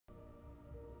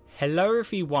Hello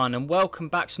everyone and welcome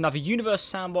back to another Universe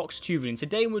Sandbox 2 video.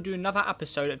 Today we'll do another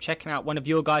episode of checking out one of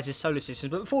your guys' solar systems.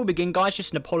 But before we begin guys,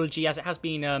 just an apology as it has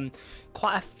been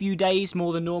quite a few days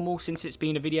more than normal since it's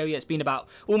been a video. Yeah, it's been about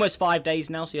almost 5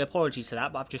 days now, so yeah, apologies for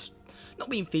that, but I've just not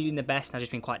been feeling the best and I've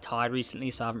just been quite tired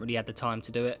recently, so I haven't really had the time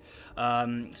to do it.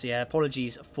 So yeah,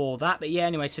 apologies for that. But yeah,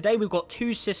 anyway, today we've got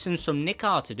 2 systems from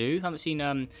Nickar to do. Haven't seen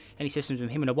any systems from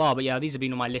him in a while, but yeah, these have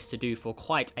been on my list to do for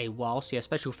quite a while. So yeah,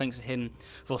 special thanks to him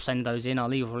for sending those in. I'll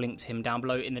leave a link to him down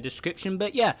below in the description.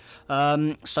 But yeah,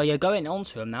 so yeah, going on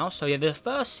to him now. So yeah, the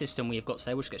first system we've got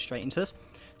today, we'll just get straight into this.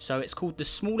 So it's called the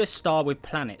smallest star with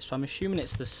planets. So I'm assuming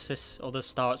it's the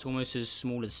star. It's almost as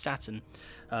small as Saturn.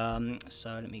 So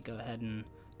let me go ahead and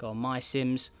go on my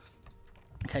sims.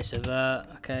 Okay, so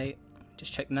okay,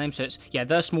 just check the name. So it's, yeah,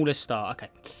 the smallest star. Okay,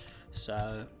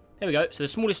 so there we go. So the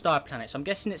smallest star planet. So I'm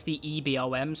guessing it's the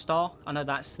EBOM star. I know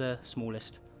that's the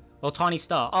smallest. Well, tiny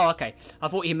star. Oh, okay. I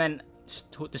thought he meant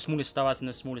the smallest star as in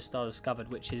the smallest star discovered,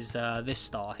 which is this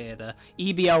star here, the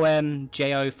EBOM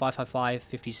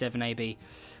JO55557AB.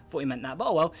 Thought he meant that, but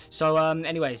oh well. So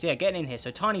anyways, yeah, getting in here. So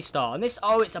tiny star, and this,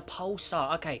 oh, it's a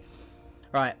pulsar. Okay,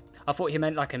 right. I thought he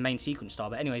meant like a main sequence star,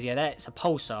 but anyways, yeah, that's a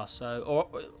pulsar. So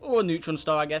or a neutron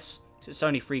star, I guess. So it's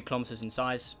only 3 kilometers in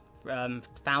size.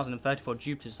 1,034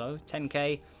 Jupiters though,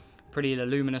 10K, pretty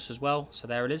luminous as well. So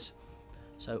there it is.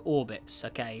 So orbits,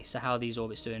 okay, so how are these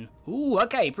orbits doing? Ooh,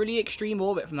 okay, pretty extreme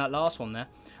orbit from that last one there.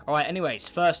 Alright, anyways,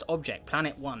 first object,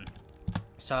 planet 1.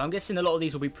 So I'm guessing a lot of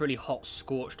these will be pretty hot,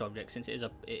 scorched objects since it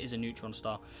is a neutron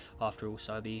star after all.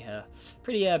 So it'll be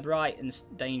pretty bright and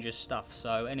dangerous stuff.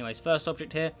 So anyways, first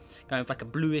object here, going with like a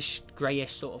bluish,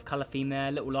 greyish sort of colour theme there,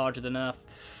 a little larger than Earth.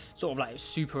 Sort of like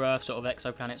super Earth, sort of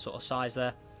exoplanet sort of size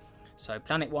there. So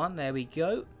planet 1, there we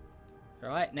go.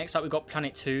 Alright, next up we've got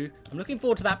planet 2. I'm looking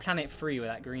forward to that planet 3 with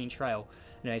that green trail.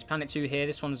 Anyways, planet 2 here.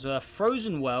 This one's a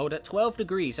frozen world at 12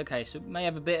 degrees. Okay, so may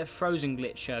have a bit of frozen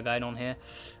glitch going on here,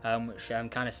 which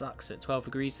kind of sucks at 12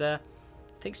 degrees there.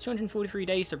 Takes 243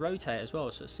 days to rotate as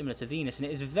well, so it's similar to Venus. And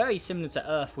it is very similar to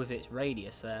Earth with its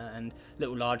radius there and a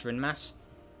little larger in mass.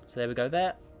 So there we go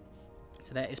there.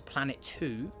 So there is planet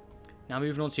 2. Now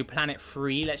moving on to planet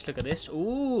 3, let's look at this.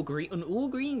 Ooh, an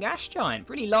all-green gas giant.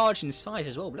 Pretty large in size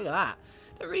as well, but look at that.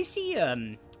 Don't really see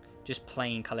just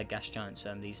plain coloured gas giants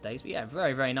these days. But yeah,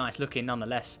 very, very nice looking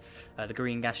nonetheless. The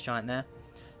green gas giant there.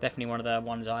 Definitely one of the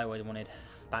ones I always wanted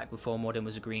back before modding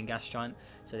was a green gas giant.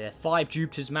 So yeah, 5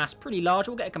 Jupiters mass, pretty large.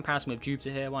 We'll get a comparison with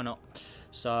Jupiter here, why not?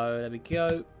 So there we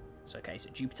go. So okay, so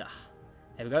Jupiter.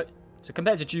 There we go. So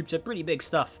compared to Jupiter, pretty big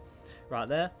stuff right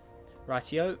there.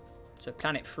 Rightio. So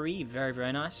planet 3, very,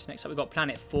 very nice. Next up we've got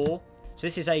planet 4. So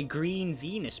this is a green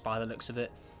Venus by the looks of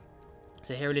it.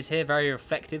 So here it is here, very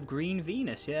reflective green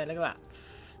Venus. Yeah, look at that.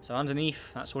 So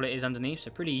underneath, that's all it is underneath.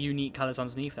 So pretty unique colours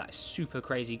underneath. That super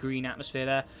crazy green atmosphere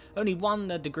there. Only 1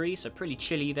 degree, so pretty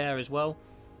chilly there as well.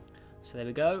 So there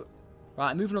we go.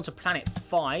 Right, moving on to planet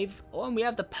 5. Oh, and we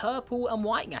have the purple and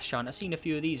white gas giant. I've seen a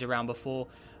few of these around before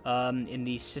in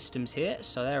these systems here.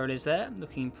 So there it is there.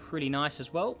 Looking pretty nice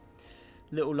as well.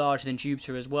 Little larger than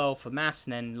Jupiter as well for mass,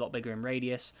 and then a lot bigger in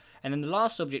radius. And then the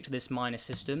last object of this minor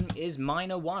system is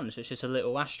Minor 1, so it's just a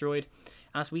little asteroid,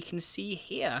 as we can see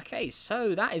here. Okay,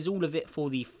 so that is all of it for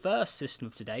the first system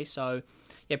of today. So,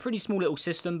 yeah, pretty small little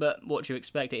system, but what do you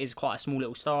expect? It is quite a small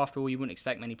little star after all. You wouldn't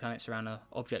expect many planets around an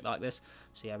object like this.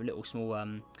 So, yeah, a little small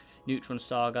neutron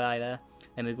star guy there.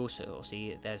 Then we've also,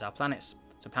 see, there's our planets.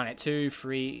 So, planet 2,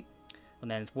 3,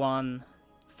 and then 1,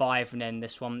 5, and then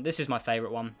this one. This is my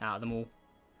favourite one out of them all.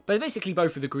 But basically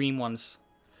both of the green ones,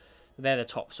 they're the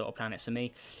top sort of planets for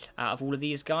me out of all of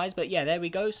these guys. But yeah, there we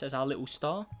go. So there's our little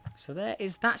star. So there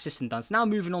is that system done. So now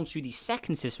moving on to the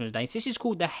second system of the day. So this is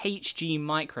called the HG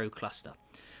microcluster.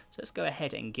 So let's go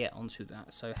ahead and get onto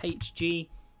that. So HG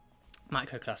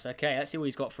microcluster. Okay, let's see what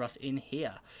he's got for us in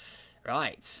here.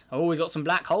 Right. Oh, he's got some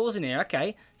black holes in here.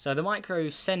 Okay. So the micro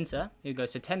center, here we go.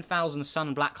 So 10,000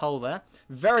 sun black hole there.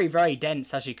 Very, very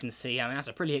dense, as you can see. I mean, that's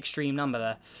a pretty extreme number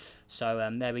there. So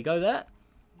there we go there.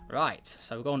 Right.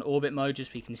 So we've got on orbit mode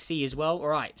just so we can see as well. All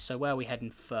right. So where are we heading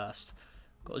first?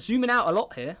 Got zooming out a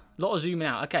lot here. A lot of zooming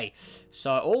out. Okay.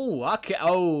 So, oh, okay.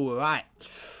 Oh, right.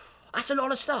 That's a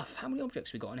lot of stuff. How many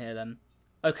objects we got in here then?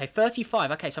 Okay, 35.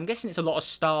 Okay, so I'm guessing it's a lot of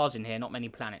stars in here, not many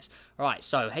planets. Alright,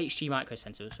 so HG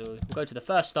microcenter. So we'll go to the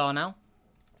first star now.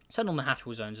 Turn on the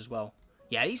habitable zones as well.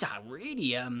 Yeah, these are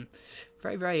really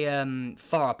very, very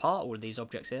far apart, all of these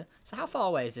objects here. So how far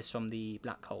away is this from the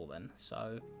black hole then?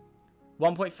 So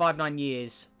 1.59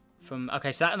 years from...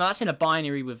 Okay, so that's in a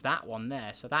binary with that one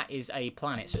there. So that is a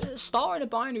planet. So a star in a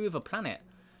binary with a planet.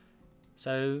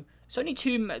 So it's only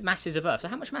 2 masses of Earth. So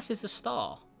how much mass is the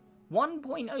star?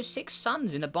 1.06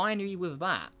 suns in a binary with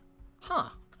that. Huh,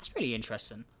 that's really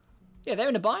interesting. Yeah, they're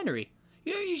in a binary.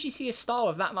 You don't usually see a star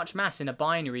with that much mass in a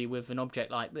binary with an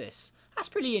object like this. That's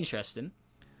pretty interesting.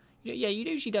 Yeah, you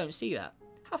usually don't see that.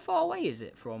 How far away is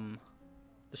it from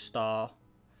the star?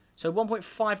 So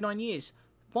 1.59 years.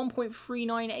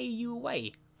 1.39 AU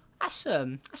away.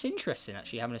 That's interesting,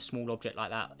 actually, having a small object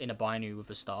like that in a binary with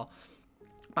a star.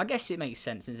 I guess it makes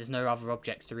sense since there's no other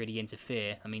objects to really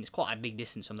interfere. I mean, it's quite a big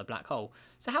distance from the black hole.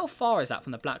 So how far is that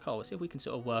from the black hole? Let's see if we can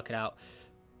sort of work it out.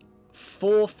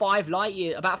 5 light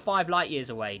years, about 5 light years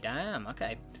away. Damn,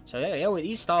 okay. So there we go.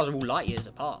 These stars are all light years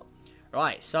apart.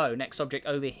 Right, so next object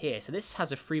over here. So this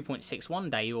has a 3.61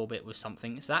 day orbit with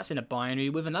something. So that's in a binary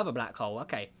with another black hole.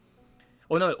 Okay.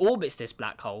 Oh no, it orbits this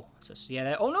black hole. So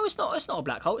yeah, oh no, it's not a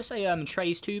black hole. It's a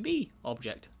Trace 2b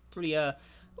object. Pretty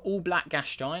all black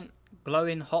gas giant,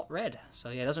 glowing hot red. So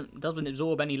yeah, doesn't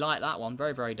absorb any light, that one.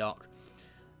 Very, very dark.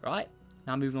 Right.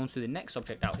 Now moving on to the next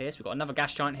object out here. So we've got another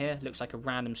gas giant here. Looks like a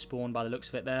random spawn by the looks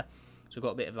of it there. So we've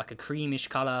got a bit of like a creamish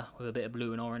colour with a bit of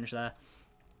blue and orange there.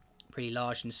 Pretty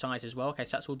large in size as well. Okay,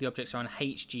 so that's all the objects around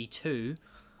HG2.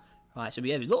 Right, so we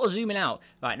have a lot of zooming out.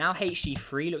 Right, now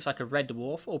HG3 looks like a red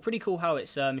dwarf. Oh, pretty cool how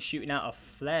it's shooting out a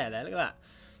flare there. Look at that.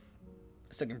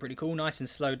 It's looking pretty cool, nice and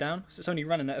slowed down. So it's only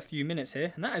running at a few minutes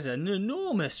here. And that is an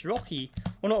enormous rocky,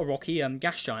 well not a rocky,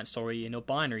 gas giant, sorry, in a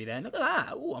binary there. Look at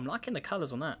that. Oh, I'm liking the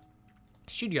colours on that.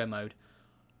 Studio mode.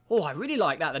 Oh, I really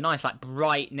like that. The nice, like,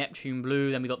 bright Neptune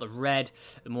blue. Then we got the red,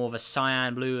 more of a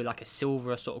cyan blue, like a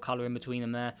silver sort of colour in between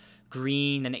them there.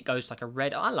 Green, then it goes like a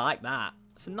red. I like that.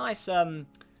 It's a nice,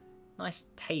 nice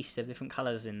taste of different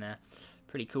colours in there.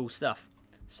 Pretty cool stuff.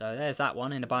 So there's that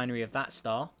one in a binary of that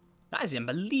star. That is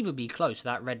unbelievably close to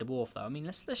that red dwarf, though. I mean,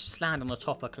 let's just land on the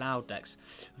top of Cloud Decks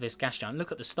with this gas giant.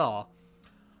 Look at the star.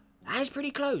 That is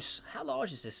pretty close. How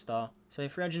large is this star? So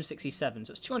 367.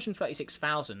 So it's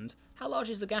 236,000. How large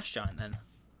is the gas giant then?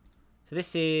 So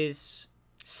this is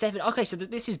 7. Okay, so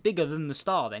this is bigger than the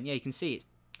star then. Yeah, you can see it's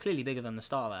clearly bigger than the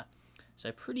star there. So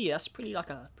that's pretty like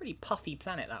a pretty puffy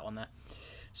planet, that one there.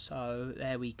 So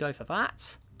there we go for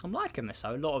that. I'm liking this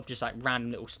though. A lot of just like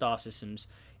random little star systems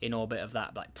in orbit of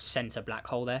that like center black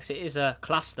hole there. So it is a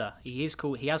cluster. He has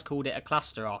called it a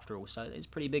cluster after all. So it's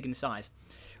pretty big in size.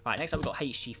 Right, next up we've got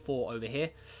HG4 over here.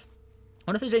 I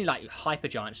wonder if there's any like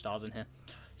hypergiant stars in here.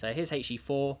 So here's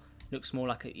HG4. Looks more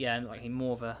like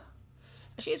more of a.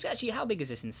 Actually, how big is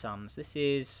this in suns? This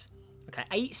is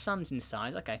 8 suns in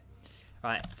size. Okay.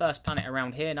 Right, first planet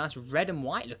around here. Nice red and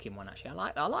white looking one, actually.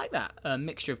 I like that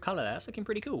mixture of colour there. That's looking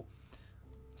pretty cool.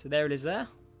 So there it is there.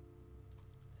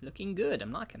 Looking good.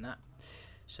 I'm liking that.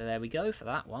 So there we go for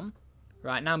that one.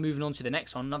 Right, now moving on to the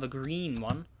next one. Another green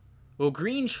one. Well,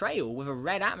 green trail with a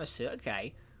red atmosphere.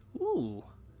 Okay. Ooh.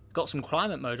 Got some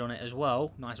climate mode on it as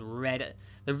well. Nice red.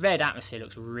 The red atmosphere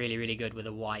looks really, really good with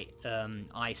the white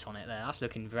ice on it there. That's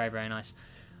looking very, very nice.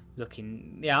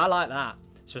 Yeah, I like that.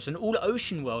 So it's an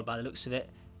all-ocean world by the looks of it.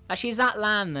 Actually, is that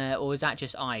land there, or is that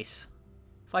just ice?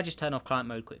 If I just turn off climate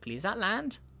mode quickly, is that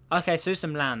land? Okay, so there's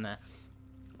some land there.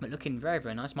 But looking very,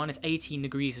 very nice. Minus 18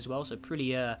 degrees as well, so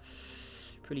pretty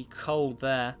cold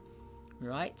there.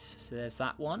 Right, so there's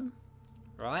that one.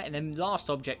 Right, and then last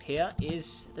object here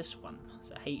is this one.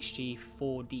 So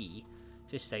HG4D.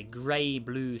 Just a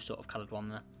grey-blue sort of coloured one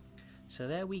there. So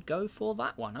there we go for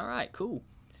that one. Alright, cool.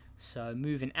 So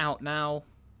moving out now.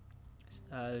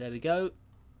 There we go.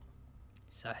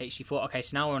 So HG4. Okay,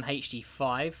 so now we're on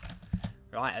HG5.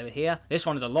 Right, over here. This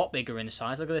one is a lot bigger in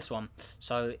size. Look at this one.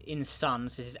 So in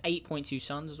suns, this is 8.2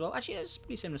 suns as well. Actually, it's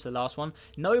pretty similar to the last one.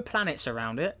 No planets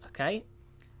around it. Okay.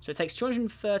 So it takes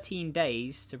 213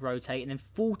 days to rotate and then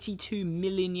 42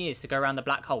 million years to go around the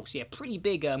black hole. So yeah, pretty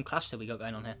big cluster we got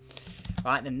going on here.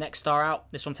 Right, then next star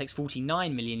out. This one takes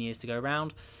 49 million years to go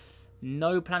around.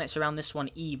 No planets around this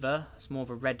one either. It's more of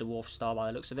a red dwarf star by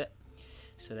the looks of it.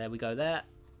 So there we go there.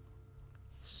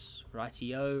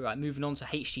 Rightio. Right, moving on to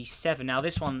HG7. Now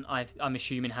this one I'm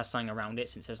assuming has something around it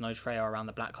since there's no trail around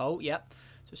the black hole. Yep.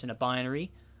 So it's in a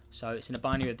binary. So it's in a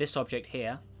binary of this object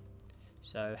here.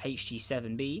 So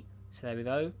HG7b. So there we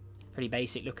go. Pretty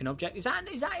basic looking object. Is that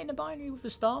in a binary with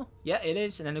the star? Yeah, it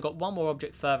is. And then they've got one more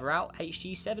object further out.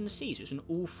 HG7c. So it's an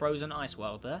all frozen ice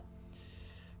world there.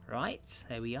 Right,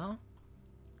 there we are.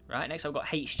 Right, next I've got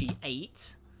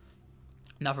HG8.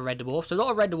 Another red dwarf. So a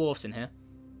lot of red dwarfs in here.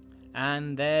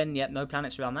 And then, yep, no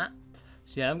planets around that.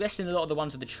 So yeah, I'm guessing a lot of the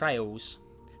ones with the trails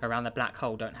around the black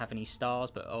hole don't have any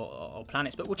stars or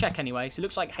planets, but we'll check anyway. So it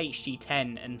looks like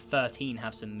HG10 and 13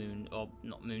 have some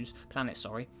planets,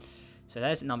 sorry. So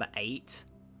there's number 8.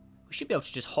 We should be able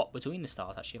to just hop between the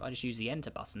stars, actually, if I just use the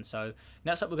enter button. So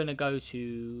next up we're going to go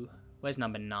to, where's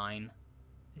number 9?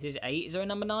 This is 8. Is there a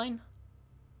number 9?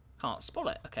 Can't spot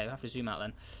it. Okay, we'll have to zoom out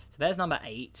then. So there's number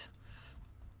 8.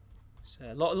 So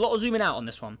a lot of zooming out on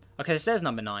this one. Okay, so there's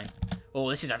number 9. Oh,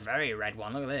 this is a very red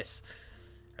one. Look at this.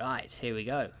 Right, here we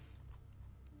go.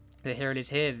 So here it is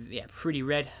here. Yeah, pretty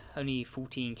red. Only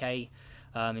 14k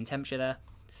in temperature there.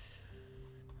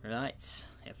 Right,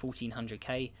 yeah,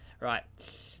 1400k. Right,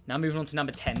 now moving on to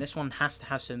number 10. This one has to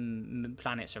have some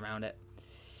planets around it.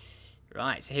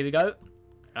 Right, so here we go.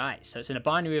 Right, so it's in a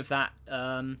binary of that.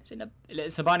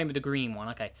 It's a binary with the green one.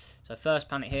 Okay, so first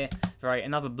planet here. Right,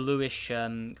 another bluish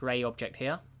grey object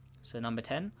here. So number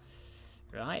 10.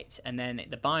 Right, and then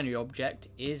the binary object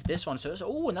is this one. So it's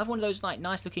another one of those like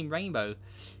nice looking rainbow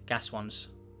gas ones.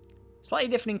 Slightly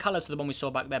different in colour to the one we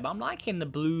saw back there, but I'm liking the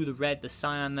blue, the red, the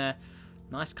cyan there.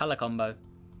 Nice colour combo.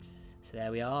 So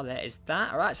there we are. There is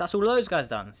that. Alright, so that's all those guys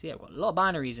done. So yeah, we've got a lot of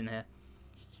binaries in here.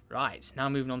 Right, now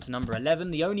moving on to number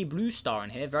 11. The only blue star in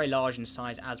here. Very large in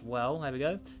size as well. There we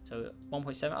go. So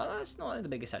 1.7. Oh, that's not the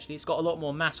biggest actually. It's got a lot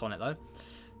more mass on it though.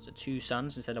 So 2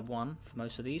 suns instead of 1 for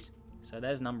most of these. So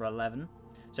there's number 11.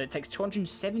 So it takes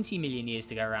 270 million years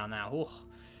to go around now. Oh.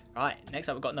 Right, next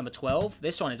up we've got number 12.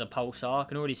 This one is a pulsar. I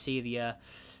can already see the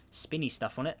spinny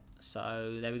stuff on it.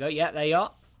 So there we go. Yeah, there you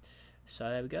are. So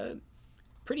there we go.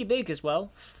 Pretty big as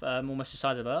well. Almost the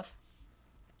size of Earth.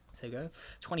 So there we go.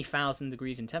 20,000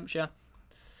 degrees in temperature.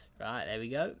 Right, there we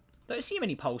go. Don't see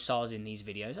many pulsars in these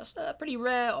videos. That's a pretty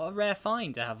rare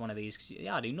find to have one of these.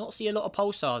 Yeah, I do not see a lot of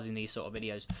pulsars in these sort of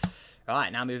videos.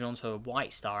 Right, now moving on to a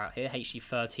white star out here.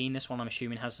 HG13. This one I'm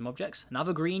assuming has some objects.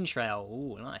 Another green trail.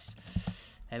 Ooh, nice.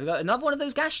 There we go. Another one of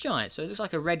those gas giants. So it looks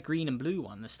like a red, green, and blue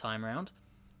one this time around.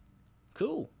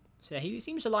 Cool. So he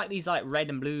seems to like these like red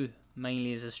and blue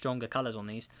mainly as the stronger colours on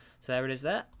these. So there it is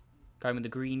there. Going with the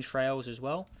green trails as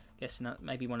well. Guessing that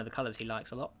maybe one of the colours he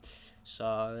likes a lot.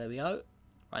 So there we go.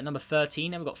 Right, number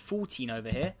 13. Then we've got 14 over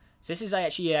here. So this is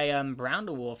actually a brown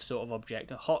dwarf sort of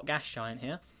object. A hot gas giant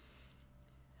here.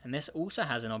 And this also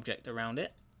has an object around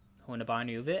it. Or in a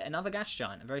binary of it. Another gas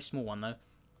giant. A very small one though.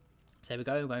 So there we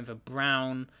go. We're going for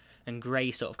brown and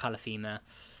grey sort of colour theme there.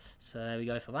 So there we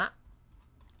go for that.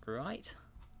 Right.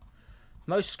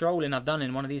 Most scrolling I've done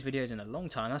in one of these videos in a long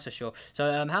time, that's for sure.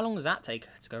 So how long does that take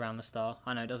to go around the star?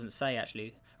 I know it doesn't say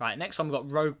actually. Right, next one we've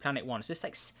got Rogue Planet 1. So this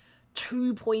takes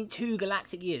 2.2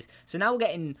 galactic years. So now we're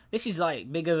getting, this is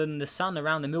like bigger than the sun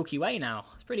around the Milky Way now.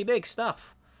 It's pretty big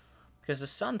stuff. Because the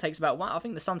sun takes about one, I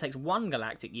think the sun takes 1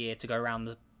 galactic year to go around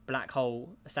the black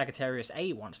hole Sagittarius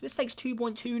A1. So this takes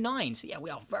 2.29. So yeah,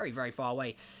 we are very, very far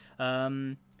away.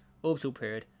 Orbital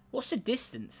period. What's the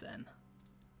distance then?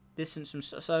 Distance from,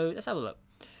 so let's have a look.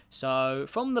 So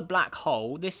from the black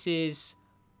hole, this is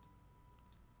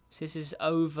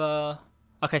over,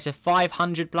 okay, so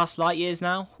 500 plus light years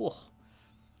now. Whew.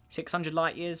 600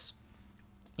 light years.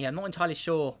 Yeah, I'm not entirely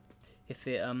sure if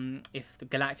the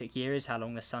galactic year is how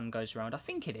long the sun goes around. I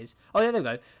think it is. Oh yeah, there we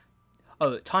go.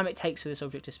 Oh, time it takes for this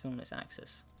object to spin on its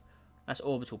axis. That's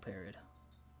orbital period.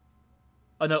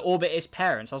 Oh no, orbit is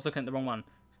parent. I was looking at the wrong one.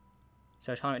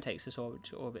 So time it takes this orbit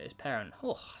to orbit its parent.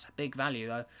 Oh, that's a big value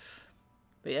though.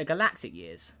 But yeah, galactic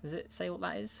years. Does it say what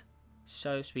that is?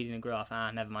 So speed in the graph. Ah,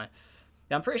 never mind.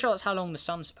 Yeah, I'm pretty sure that's how long the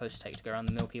sun's supposed to take to go around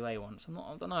the Milky Way once.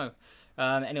 I don't know.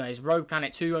 Anyways, Rogue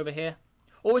Planet 2 over here.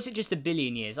 Or is it just a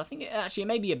billion years? I think it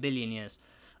may be a billion years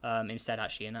instead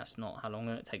actually, and that's not how long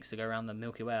it takes to go around the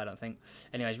Milky Way, I don't think.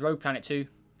 Anyways, Rogue Planet 2.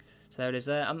 So there it is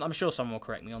there. I'm sure someone will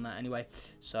correct me on that anyway.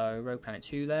 So Rogue Planet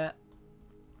 2 there.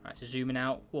 Right, so zooming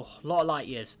out. Whoa, a lot of light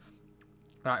years.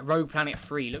 Right, Rogue Planet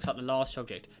 3. Looks like the last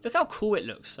object. Look how cool it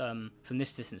looks from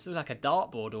this distance. It looks like a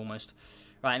dartboard almost.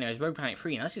 Right, anyways, Rogue Planet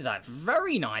 3. Now, this is a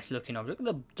very nice looking object. Look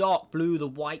at the dark blue, the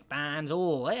white bands.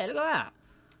 Oh, yeah, look at that.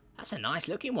 That's a nice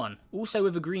looking one. Also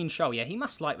with a green shell. Yeah, he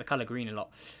must like the colour green a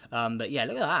lot. But yeah,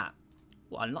 look at that.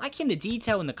 Well, I'm liking the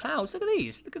detail in the clouds. Look at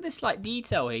these. Look at this like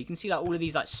detail here. You can see like all of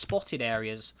these like spotted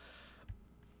areas.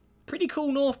 Pretty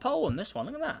cool North Pole on this one.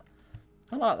 Look at that.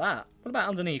 I like that. What about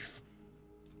underneath?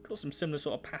 Got some similar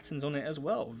sort of patterns on it as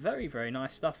well. Very, very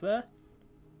nice stuff there.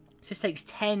 This takes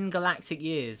 10 galactic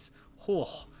years.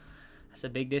 Oh, that's a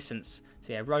big distance.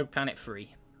 So yeah, Rogue Planet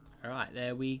 3. Alright,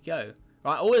 there we go.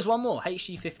 Right, oh, there's one more.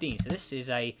 HG15. So this is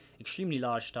a extremely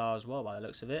large star as well by the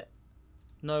looks of it.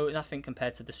 No, nothing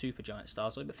compared to the supergiant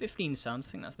stars. But 15 suns,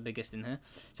 I think that's the biggest in here.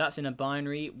 So that's in a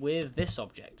binary with this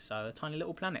object. So a tiny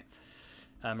little planet.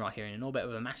 Right here in an orbit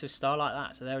with a massive star like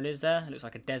that. So there it is there. It looks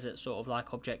like a desert sort of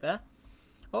like object there.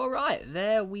 Alright,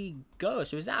 there we go.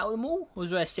 So is that out of them all? Or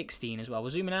was there 16 as well? We're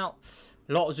zooming out.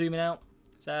 A lot of zooming out.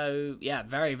 So, yeah,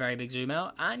 very, very big zoom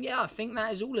out. And, yeah, I think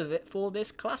that is all of it for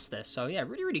this cluster. So, yeah,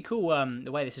 really, really cool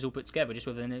the way this is all put together, just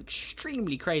with an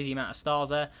extremely crazy amount of stars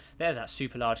there. There's that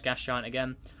super large gas giant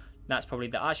again. That's probably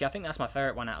the... Actually, I think that's my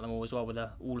favourite one out of them all as well, with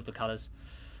all of the colours.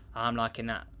 I'm liking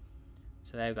that.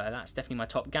 So, there we go. That's definitely my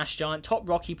top gas giant. Top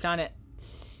rocky planet.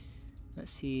 Let's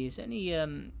see. Is there any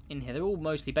in here? They're all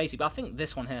mostly basic, but I think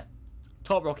this one here,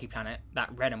 top rocky planet,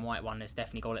 that red and white one, has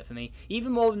definitely got it for me.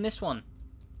 Even more than this one.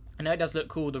 I know it does look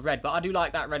cool, the red, but I do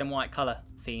like that red and white colour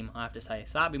theme, I have to say.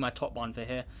 So that'd be my top one for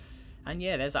here. And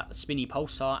yeah, there's that spinny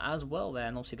pulsar as well there.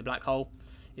 And obviously the black hole.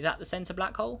 Is that the centre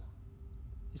black hole?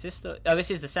 Is this the... Oh,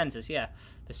 this is the centre, yeah.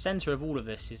 The centre of all of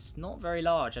this is not very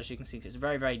large, as you can see. It's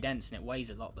very, very dense and it weighs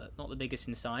a lot, but not the biggest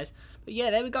in size. But yeah,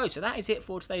 there we go. So that is it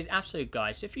for today's episode,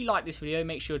 guys. So if you like this video,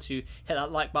 make sure to hit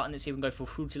that like button and see if we can go for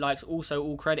fruity likes. Also,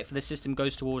 all credit for the system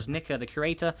goes towards Nika, the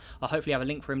creator. I'll hopefully have a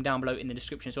link for him down below in the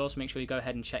description as well, so make sure you go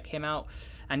ahead and check him out.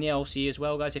 And yeah, I'll see you as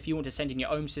well, guys. If you want to send in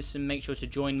your own system, make sure to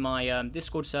join my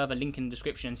Discord server, link in the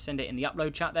description, and send it in the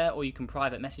upload chat there, or you can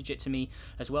private message it to me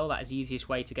as well. That is the easiest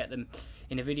way to get them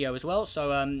in a video as well. So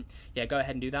yeah, go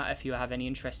ahead and do that if you have any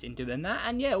interest in doing that.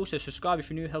 And yeah, also subscribe if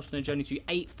you're new. Helps on the journey to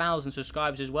 8,000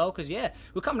 subscribers as well, because yeah,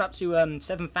 we're coming up to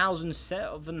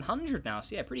 7,700 now.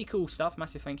 So yeah, pretty cool stuff.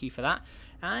 Massive thank you for that.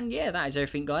 And yeah, that is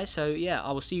everything, guys. So yeah,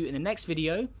 I will see you in the next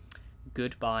video.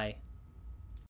 Goodbye.